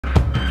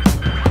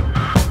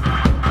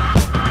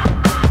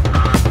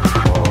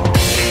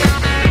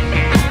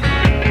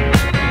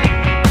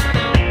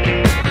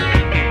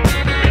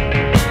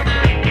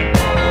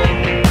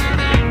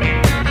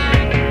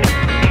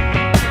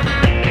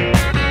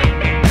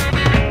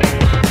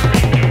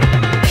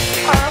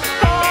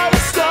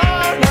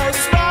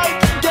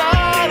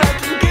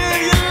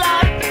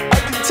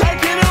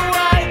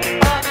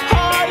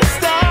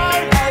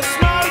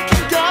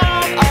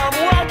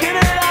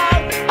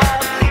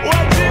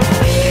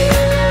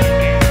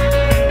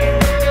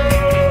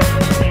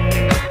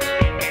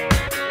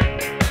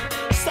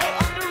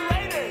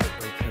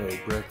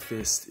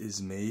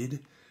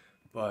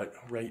But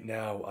right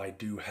now I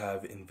do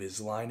have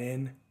Invisalign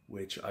in,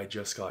 which I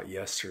just got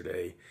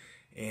yesterday,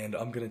 and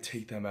I'm gonna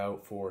take them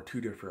out for two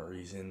different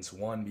reasons.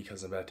 One,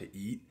 because I'm about to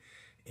eat,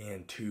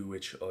 and two,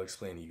 which I'll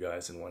explain to you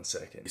guys in 1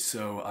 second.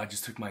 So I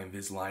just took my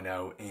Invisalign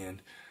out,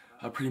 and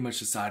I pretty much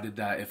decided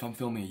that if I'm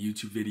filming a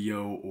YouTube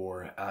video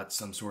or at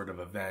some sort of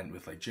event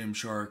with like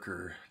Gymshark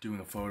or doing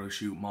a photo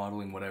shoot,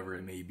 modeling, whatever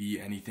it may be,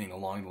 anything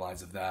along the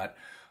lines of that,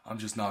 I'm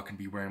just not going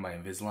to be wearing my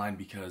Invisalign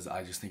because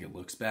I just think it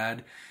looks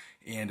bad,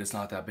 and it's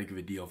not that big of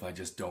a deal if I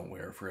just don't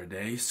wear it for a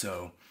day.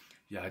 So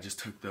yeah, I just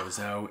took those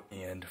out,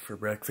 and for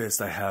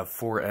breakfast I have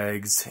 4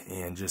 eggs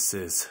and just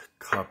this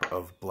cup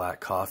of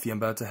black coffee I'm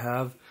about to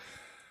have.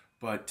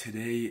 But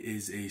today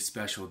is a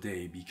special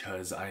day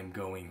because I'm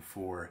going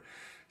for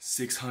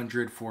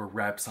 604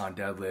 reps on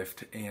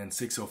deadlift, and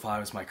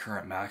 605 is my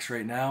current max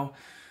right now,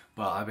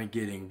 but I've been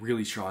getting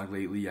really strong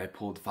lately. I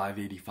pulled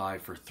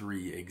 585 for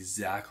 3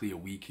 exactly a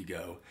week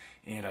ago,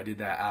 and I did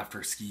that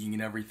after skiing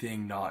and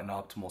everything, not in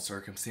optimal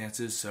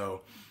circumstances,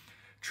 so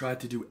tried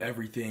to do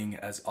everything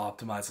as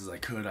optimized as I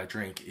could. I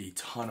drank a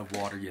ton of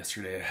water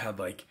yesterday. I had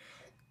like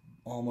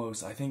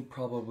almost, I think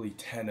probably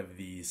 10 of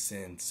these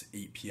since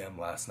 8 p.m.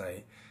 last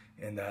night,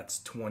 and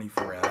that's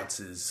 24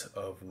 ounces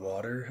of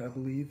water, I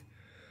believe.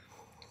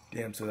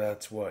 Damn, so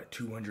that's what,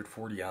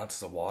 240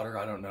 ounces of water?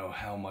 I don't know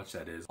how much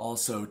that is.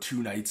 Also,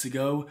 2 nights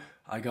ago,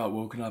 I got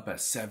woken up at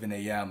 7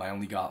 a.m. I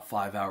only got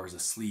 5 hours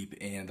of sleep,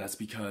 and that's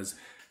because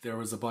there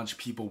was a bunch of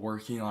people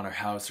working on our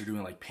house. They're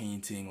doing like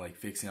painting, like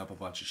fixing up a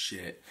bunch of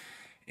shit,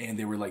 and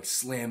they were like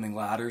slamming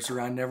ladders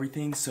around and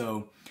everything.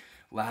 So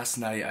last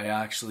night I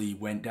actually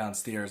went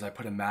downstairs. I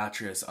put a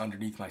mattress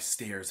underneath my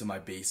stairs in my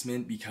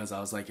basement because I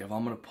was like, if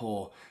I'm gonna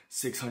pull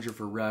 600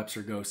 for reps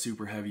or go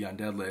super heavy on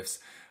deadlifts,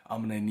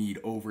 I'm gonna need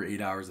over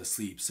 8 hours of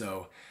sleep.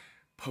 So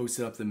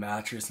posted up the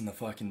mattress in the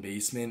fucking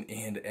basement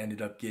and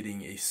ended up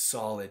getting a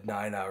solid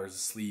 9 hours of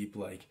sleep,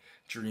 like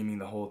dreaming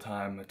the whole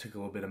time. I took a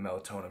little bit of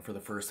melatonin for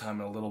the first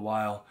time in a little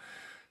while.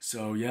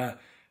 So yeah,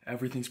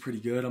 everything's pretty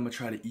good. I'm gonna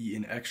try to eat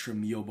an extra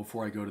meal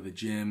before I go to the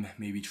gym,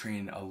 maybe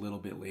train a little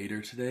bit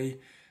later today.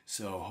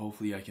 So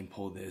hopefully I can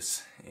pull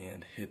this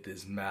and hit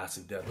this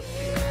massive deadlift.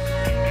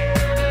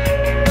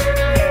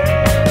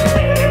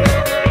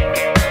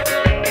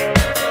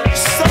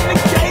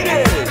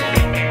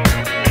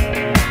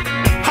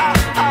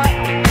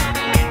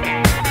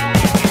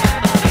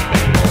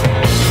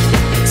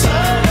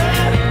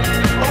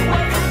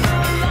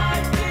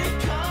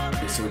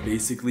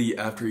 Basically,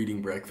 after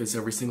eating breakfast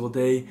every single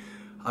day,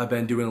 I've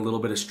been doing a little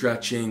bit of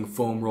stretching,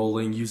 foam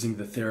rolling, using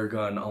the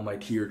Theragun on my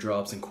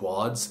teardrops and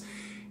quads.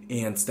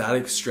 And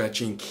static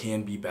stretching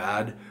can be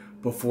bad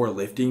before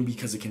lifting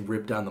because it can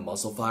rip down the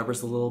muscle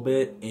fibers a little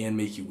bit and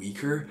make you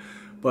weaker.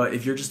 But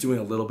if you're just doing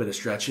a little bit of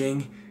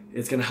stretching,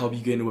 it's gonna help you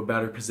get into a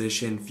better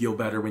position, feel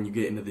better when you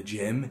get into the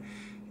gym.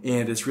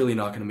 And it's really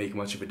not gonna make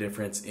much of a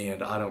difference,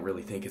 and I don't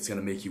really think it's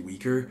gonna make you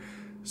weaker.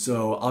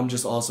 So I'm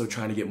just also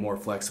trying to get more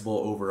flexible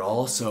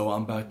overall. So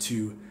I'm about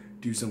to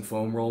do some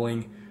foam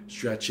rolling,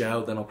 stretch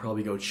out, then I'll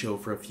probably go chill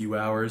for a few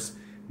hours,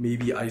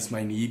 maybe ice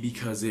my knee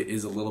because it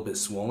is a little bit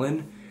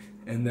swollen,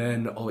 and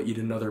then I'll eat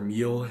another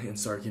meal and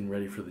start getting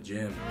ready for the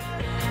gym.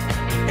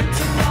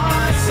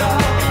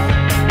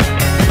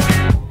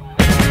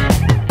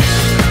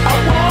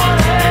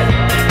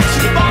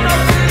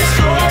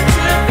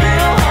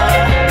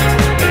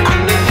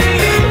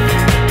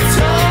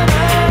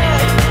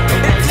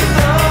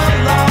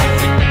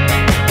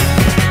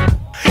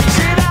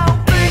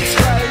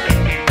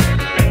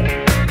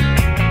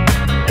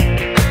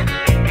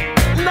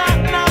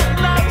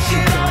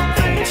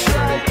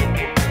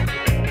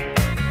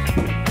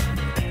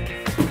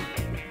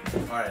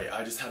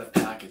 I just had a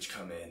package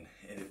come in,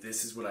 and if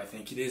this is what I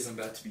think it is, I'm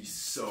about to be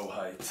so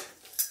hyped.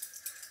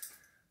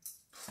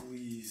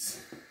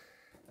 Please.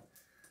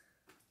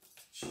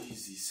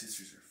 Jeez, these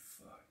scissors are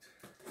fucked.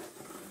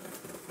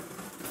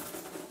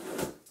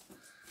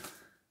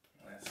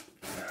 Let's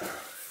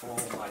go.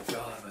 Oh my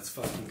god, let's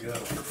fucking go.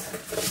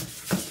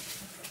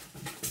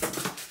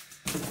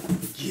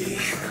 Yeah.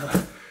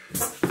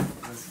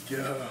 Let's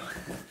go.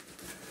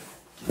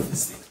 Get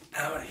this thing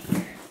out of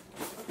here.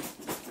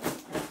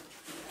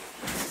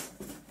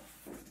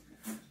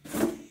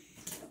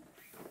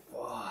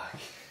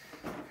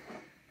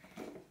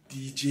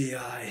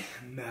 DJI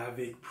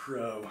Mavic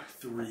Pro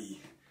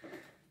 3.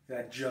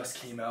 That just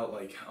came out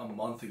like a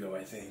month ago,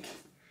 I think.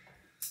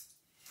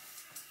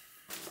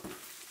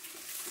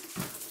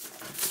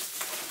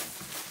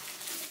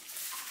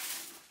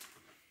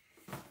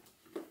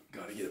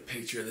 Gotta get a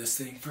picture of this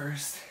thing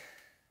first.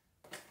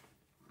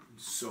 I'm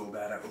so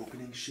bad at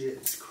opening shit,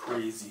 it's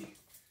crazy.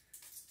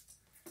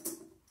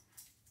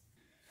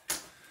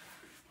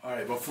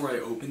 Alright, before I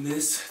open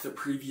this, the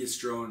previous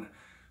drone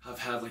I've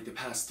had like the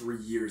past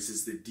 3 years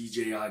is the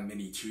DJI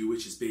Mini 2,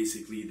 which is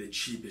basically the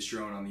cheapest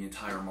drone on the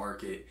entire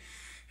market.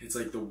 It's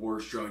like the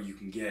worst drone you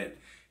can get,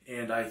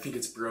 and I think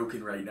it's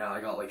broken right now. I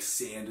got like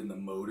sand in the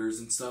motors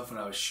and stuff when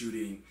I was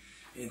shooting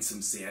in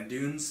some sand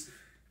dunes,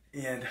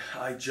 and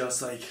I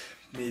just like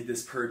made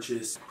this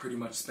purchase, pretty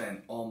much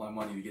spent all my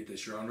money to get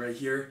this drone right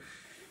here,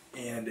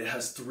 and it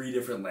has 3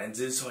 different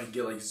lenses, so I can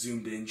get like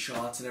zoomed in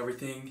shots and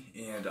everything,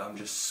 and I'm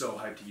just so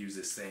hyped to use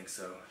this thing,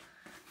 so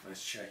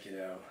let's check it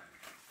out.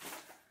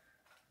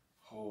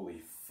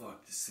 Holy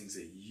fuck, this thing's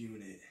a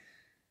unit.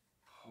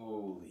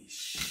 Holy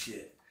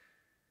shit.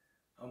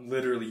 I'm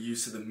literally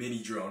used to the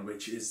mini drone,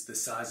 which is the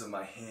size of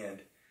my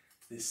hand.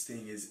 This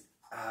thing is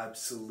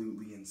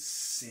absolutely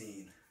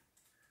insane.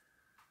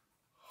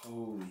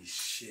 Holy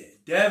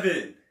shit.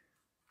 Devin!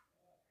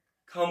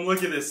 Come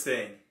look at this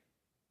thing.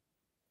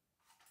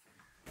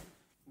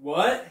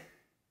 What?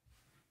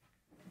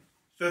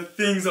 The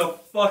thing's a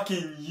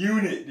fucking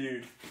unit,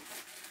 dude.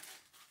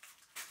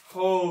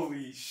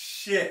 Holy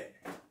shit.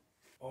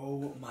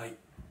 Oh my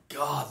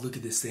god, look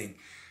at this thing.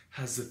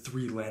 Has the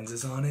 3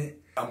 lenses on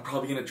it. I'm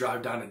probably gonna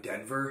drive down to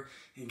Denver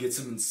and get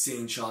some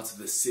insane shots of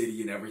the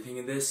city and everything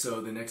in this, so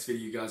the next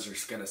video you guys are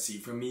gonna see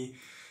from me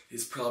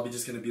is probably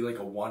just gonna be like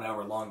a 1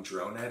 hour long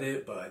drone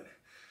edit, but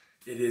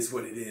it is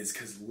what it is,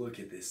 cause look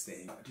at this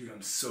thing. Dude,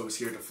 I'm so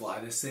scared to fly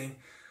this thing.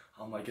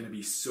 I'm like gonna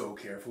be so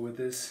careful with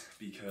this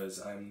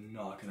because I'm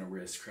not gonna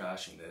risk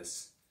crashing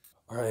this.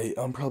 Alright,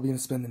 I'm probably gonna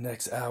spend the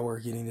next hour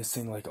getting this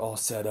thing like all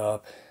set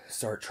up,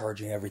 start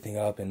charging everything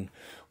up, and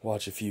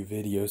watch a few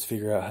videos,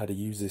 figure out how to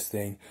use this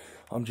thing.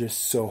 I'm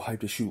just so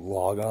hyped to shoot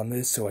log on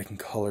this so I can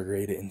color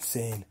grade it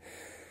insane.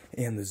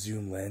 And the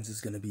zoom lens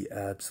is gonna be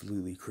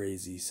absolutely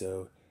crazy,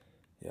 so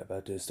yeah,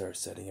 about to start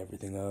setting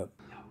everything up.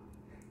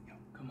 Yo,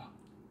 come on.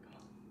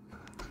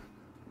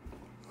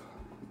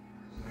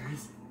 Where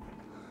is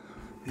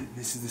it?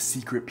 This is the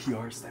secret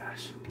PR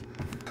stash.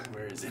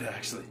 Where is it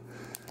actually?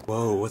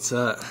 Whoa, what's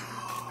that?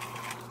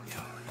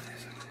 Yo,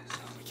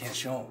 we can't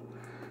show him.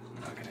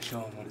 I'm not gonna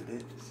show him what it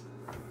is.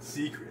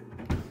 Secret.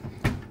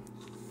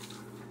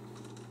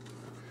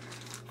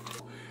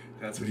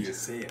 That's what he was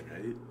saying,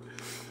 right?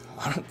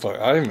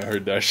 I haven't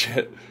heard that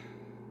shit.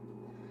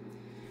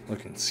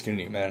 Looking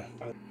skinny, man.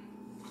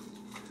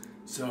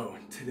 So,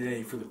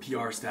 today for the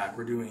PR stack,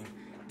 we're doing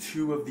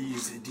 2 of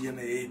these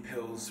DMAA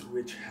pills,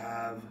 which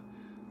have,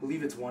 I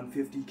believe it's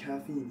 150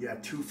 caffeine. Yeah,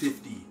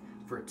 250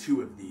 for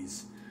 2 of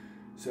these.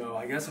 So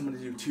I guess I'm gonna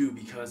do 2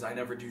 because I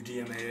never do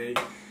DMAA,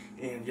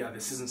 and yeah,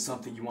 this isn't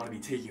something you want to be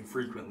taking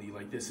frequently.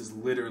 Like, this is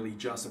literally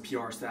just a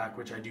PR stack,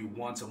 which I do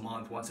once a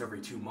month, once every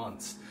 2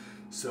 months.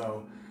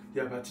 So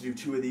yeah, I'm about to do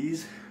 2 of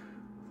these.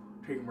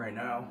 Take them right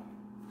now.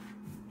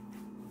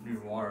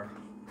 Need water.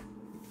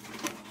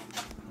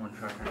 1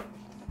 second.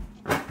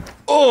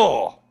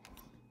 Oh!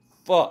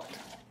 Fuck.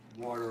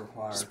 Water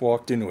required. Just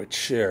walked into a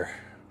chair.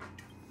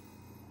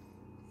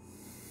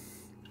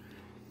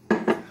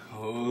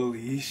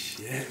 Holy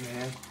shit,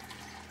 man.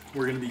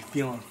 We're gonna be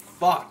feeling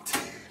fucked.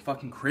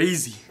 Fucking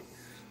crazy.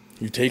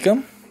 You take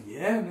them?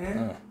 Yeah,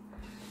 man.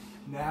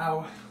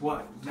 Now,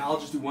 what? Now I'll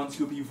just do 1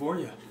 scoop of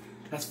Euphoria.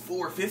 That's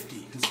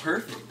 450. It's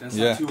perfect. That's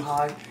not too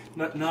high.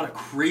 Not a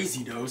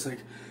crazy dose.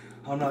 Like,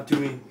 I'm not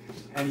doing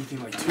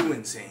anything like too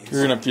insane.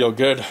 You're gonna feel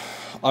good.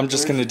 I'm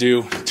just gonna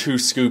do 2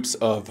 scoops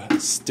of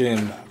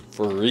stim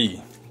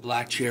free.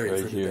 Black cherry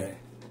right for here. today.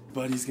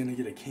 Buddy's gonna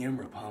get a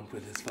camera pump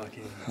with his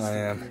fucking. I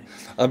am.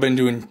 I've been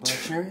doing. Black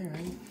cherry,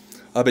 right?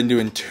 I've been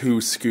doing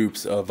 2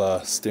 scoops of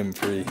stim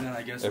free And then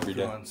I guess every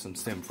we'll day. put on some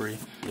stim free.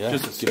 Yeah,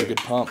 just give a good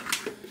pump.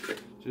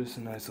 Just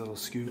a nice little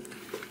scoop.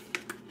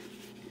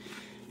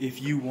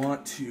 If you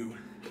want to.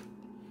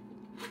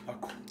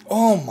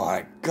 Oh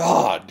my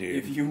god, dude.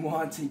 If you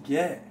want to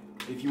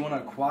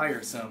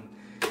acquire some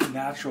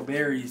natural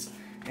berries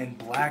and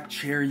black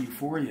cherry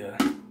Euphoria,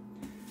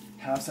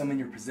 have some in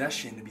your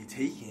possession to be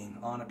taking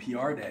on a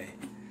PR day,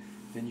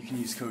 then you can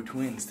use code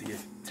TWINS to get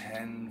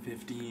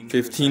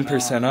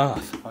 15%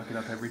 off. Fuck it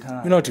up every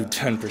time. We don't do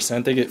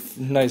 10%. They get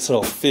nice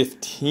little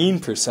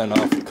 15%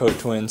 off with code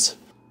TWINS.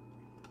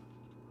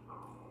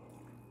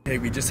 Okay,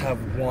 we just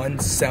have one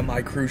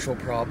semi-crucial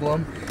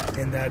problem,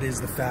 and that is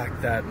the fact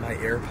that my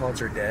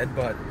AirPods are dead,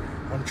 but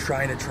I'm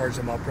trying to charge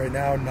them up right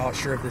now. Not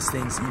sure if this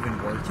thing's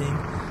even working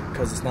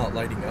because it's not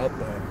lighting up,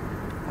 but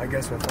I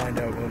guess we'll find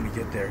out when we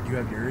get there. Do you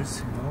have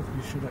yours? No,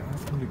 you should have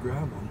asked him to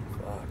grab them.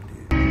 Fuck,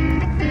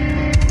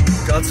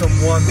 dude. Got some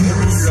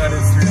 1-3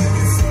 running through.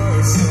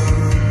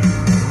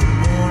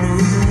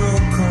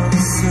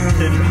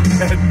 Kid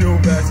had no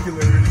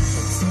vascularity.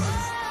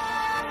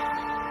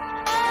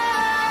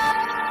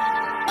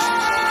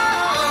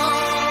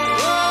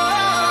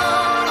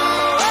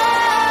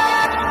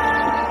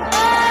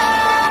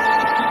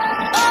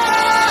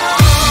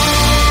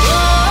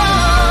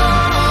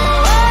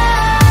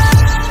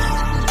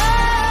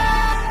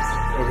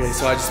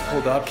 So I just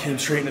pulled up, came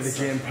straight into the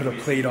gym, put a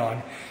plate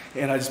on,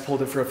 and I just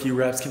pulled it for a few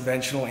reps,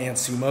 conventional and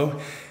sumo,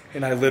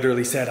 and I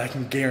literally said I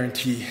can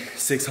guarantee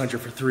 600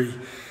 for 3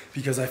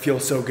 because I feel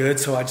so good.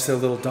 So I just did a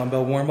little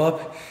dumbbell warm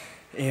up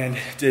and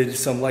did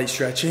some light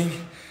stretching.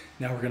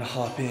 Now we're gonna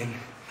hop in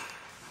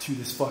to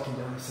this fucking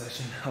demo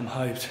session. I'm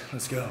hyped.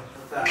 Let's go.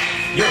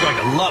 You're going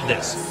to love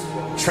this.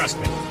 Trust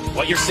me.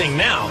 What you're seeing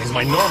now is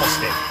my normal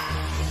state.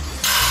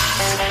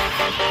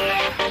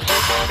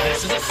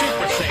 This is a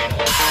Super Saiyan.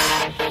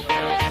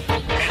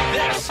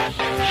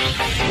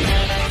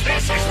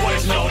 This is what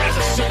is known as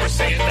a Super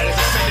Saiyan that has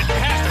ascended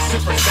past a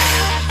Super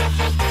Saiyan.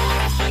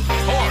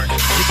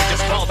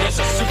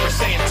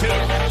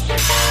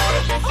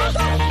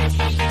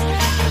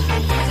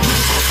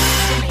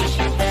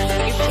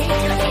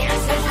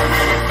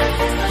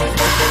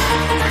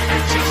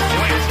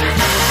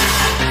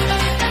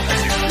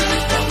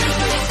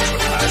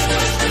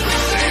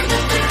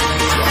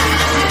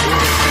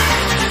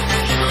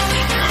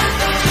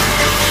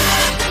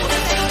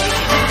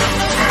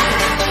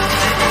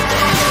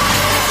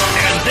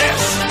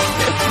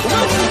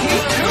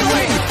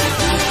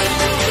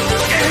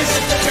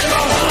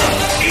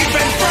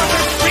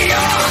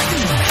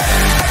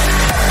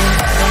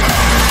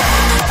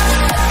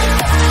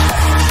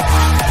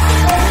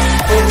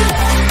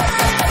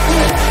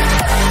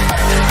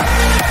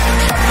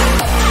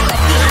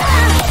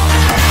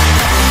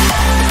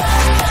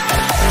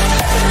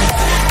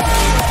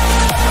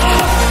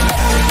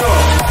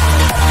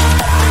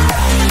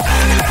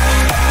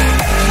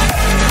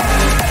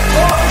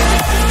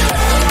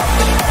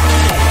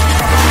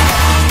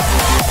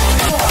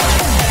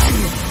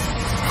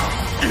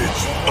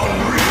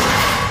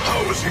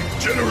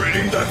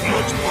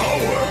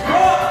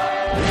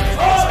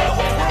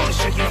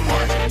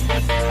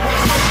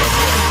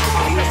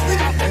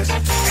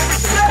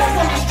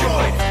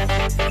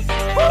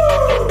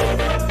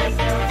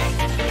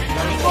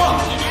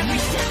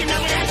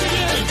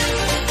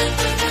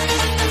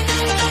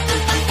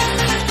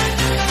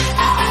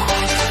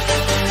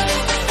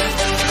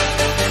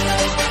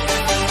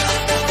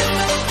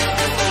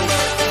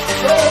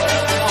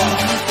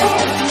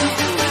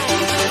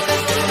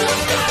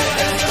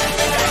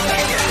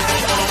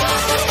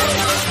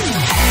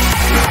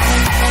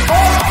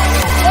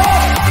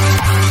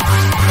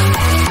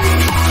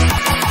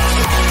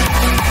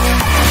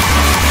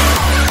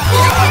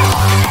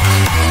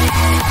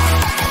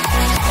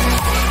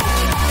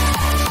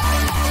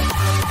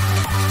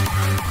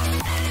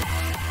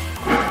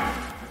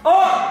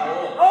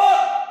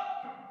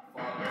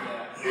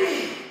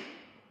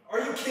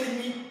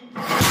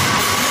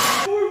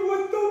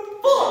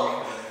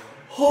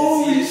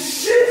 Holy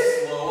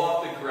shit! Slow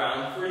off the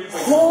ground for you.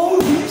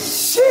 Holy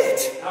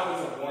shit! That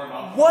was a warm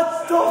up.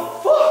 What the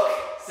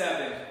fuck?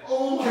 7.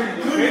 Oh my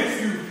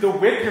goodness. The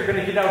whip, you're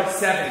gonna get out at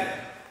 7.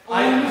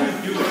 I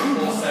could do a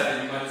full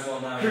 7. You might as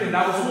well now. Dude,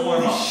 that was a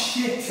warm Holy up.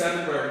 shit.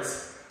 7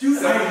 birds. Dude,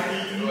 7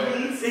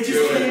 feet. it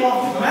just came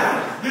off the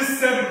mat. This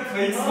 7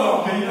 plates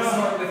Oh, slow. no.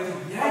 Start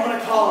lifting. I'm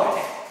gonna call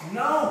it.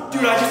 No.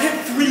 Dude, I just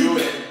hit 3. Do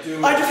it. Do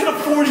it. I just hit a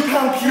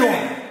 40-pound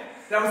PR.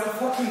 That was a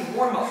fucking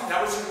warm up.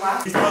 That was your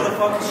last. These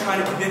motherfuckers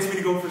trying to convince me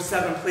to go for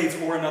 7 plates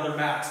or another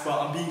max, but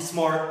I'm being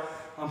smart.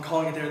 I'm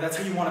calling it there. That's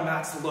how you want a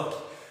max to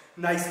look.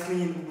 Nice,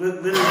 clean,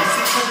 literally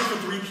 600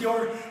 for 3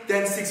 PR,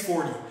 then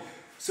 640.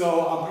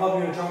 So I'm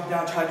probably gonna drop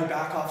down, try to do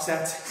back off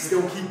sets,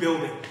 still keep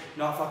building,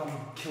 not fucking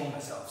kill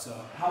myself. So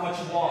How much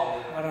you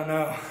want? I don't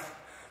know.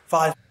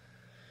 5.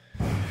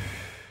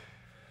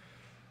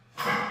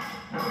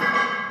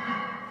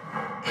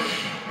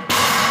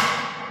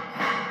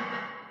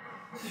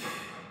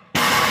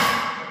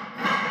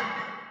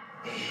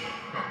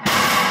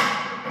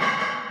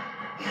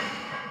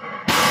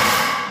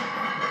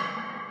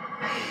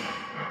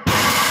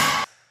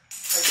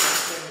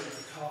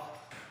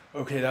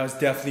 Okay, that was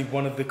definitely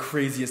one of the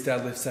craziest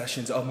deadlift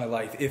sessions of my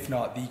life, if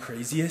not the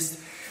craziest.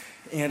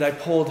 And I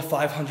pulled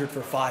 500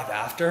 for 5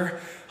 after.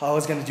 I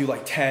was gonna do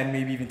like 10,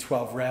 maybe even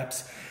 12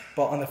 reps.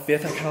 But on the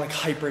 5th, I kind of like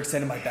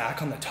hyperextended my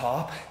back on the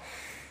top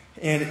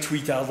and it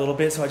tweaked out a little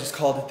bit, so I just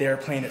called it there,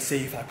 playing it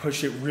safe. I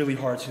pushed it really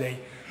hard today,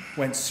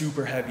 went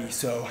super heavy.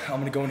 So I'm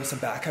gonna go into some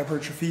back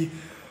hypertrophy.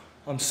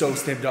 I'm so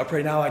stimmed up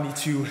right now. I need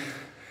to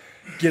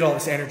get all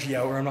this energy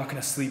out or I'm not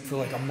gonna sleep for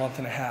like a month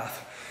and a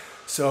half.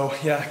 So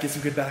yeah, get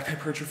some good back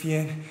hypertrophy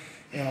in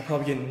and I'll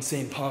probably get an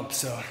insane pump.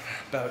 So I'm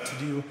about to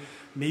do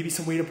maybe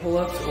some weighted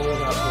pull-ups or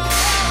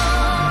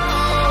that.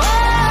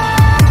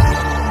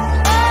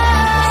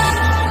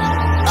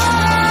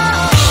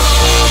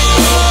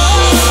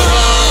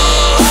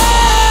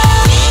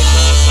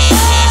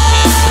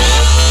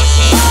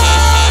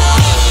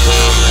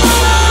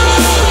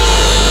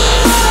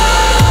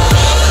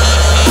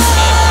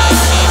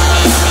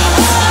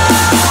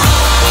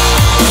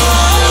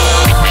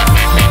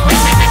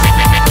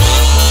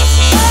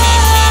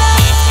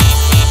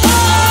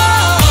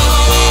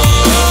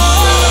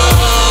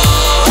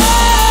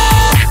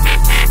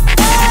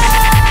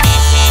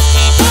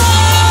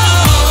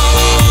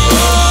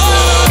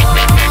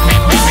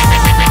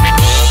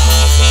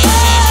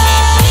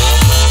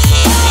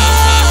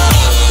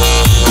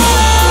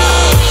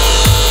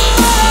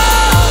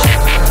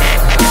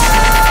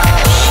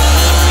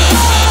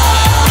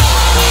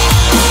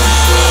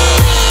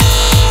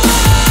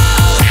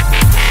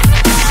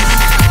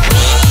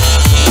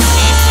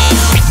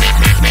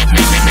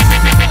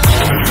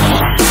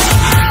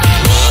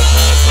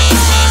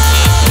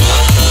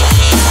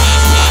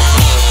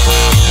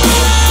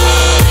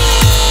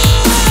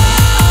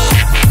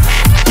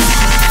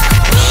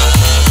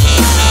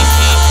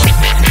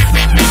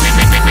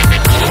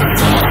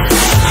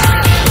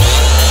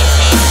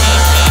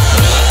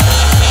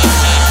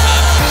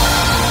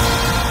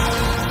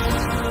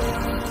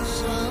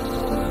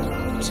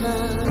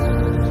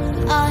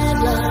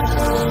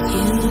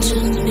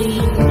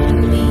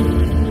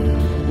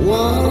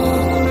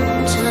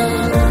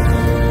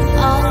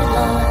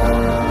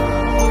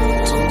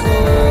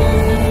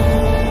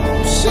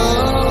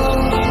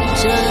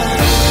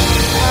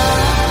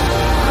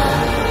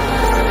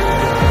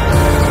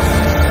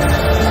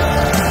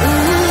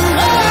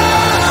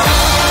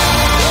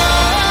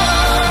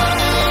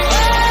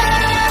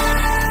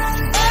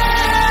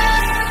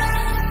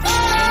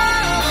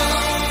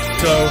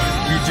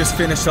 just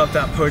finished up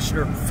that push,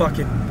 or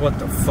fucking, what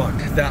the fuck,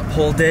 that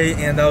pull day,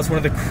 and that was one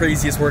of the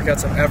craziest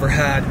workouts I've ever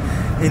had.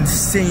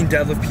 Insane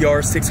deadlift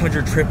PR,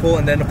 600 triple,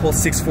 and then to pull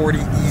 640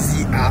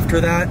 easy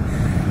after that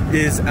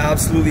is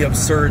absolutely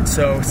absurd.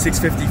 So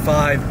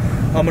 655,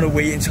 I'm gonna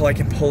wait until I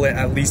can pull it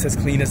at least as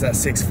clean as that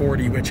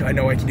 640, which I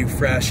know I can do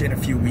fresh in a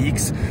few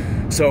weeks.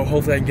 So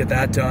hopefully I can get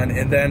that done.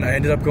 And then I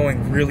ended up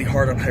going really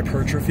hard on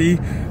hypertrophy.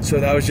 So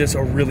that was just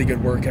a really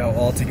good workout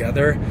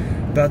altogether.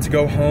 About to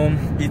go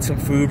home, eat some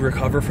food,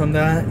 recover from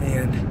that.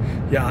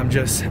 And yeah, I'm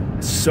just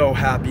so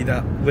happy.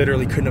 That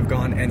literally couldn't have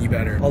gone any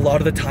better. A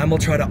lot of the time I'll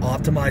try to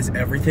optimize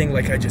everything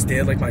like I just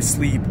did, like my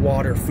sleep,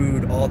 water,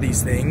 food, all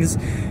these things.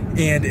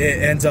 And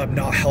it ends up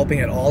not helping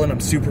at all, and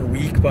I'm super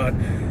weak, but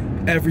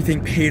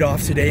everything paid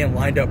off today and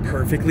lined up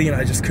perfectly, and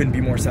I just couldn't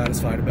be more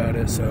satisfied about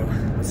it. So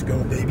let's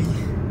go, baby.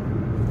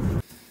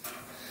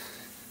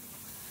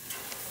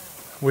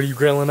 What are you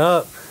grilling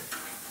up?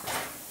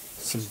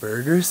 Some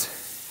burgers?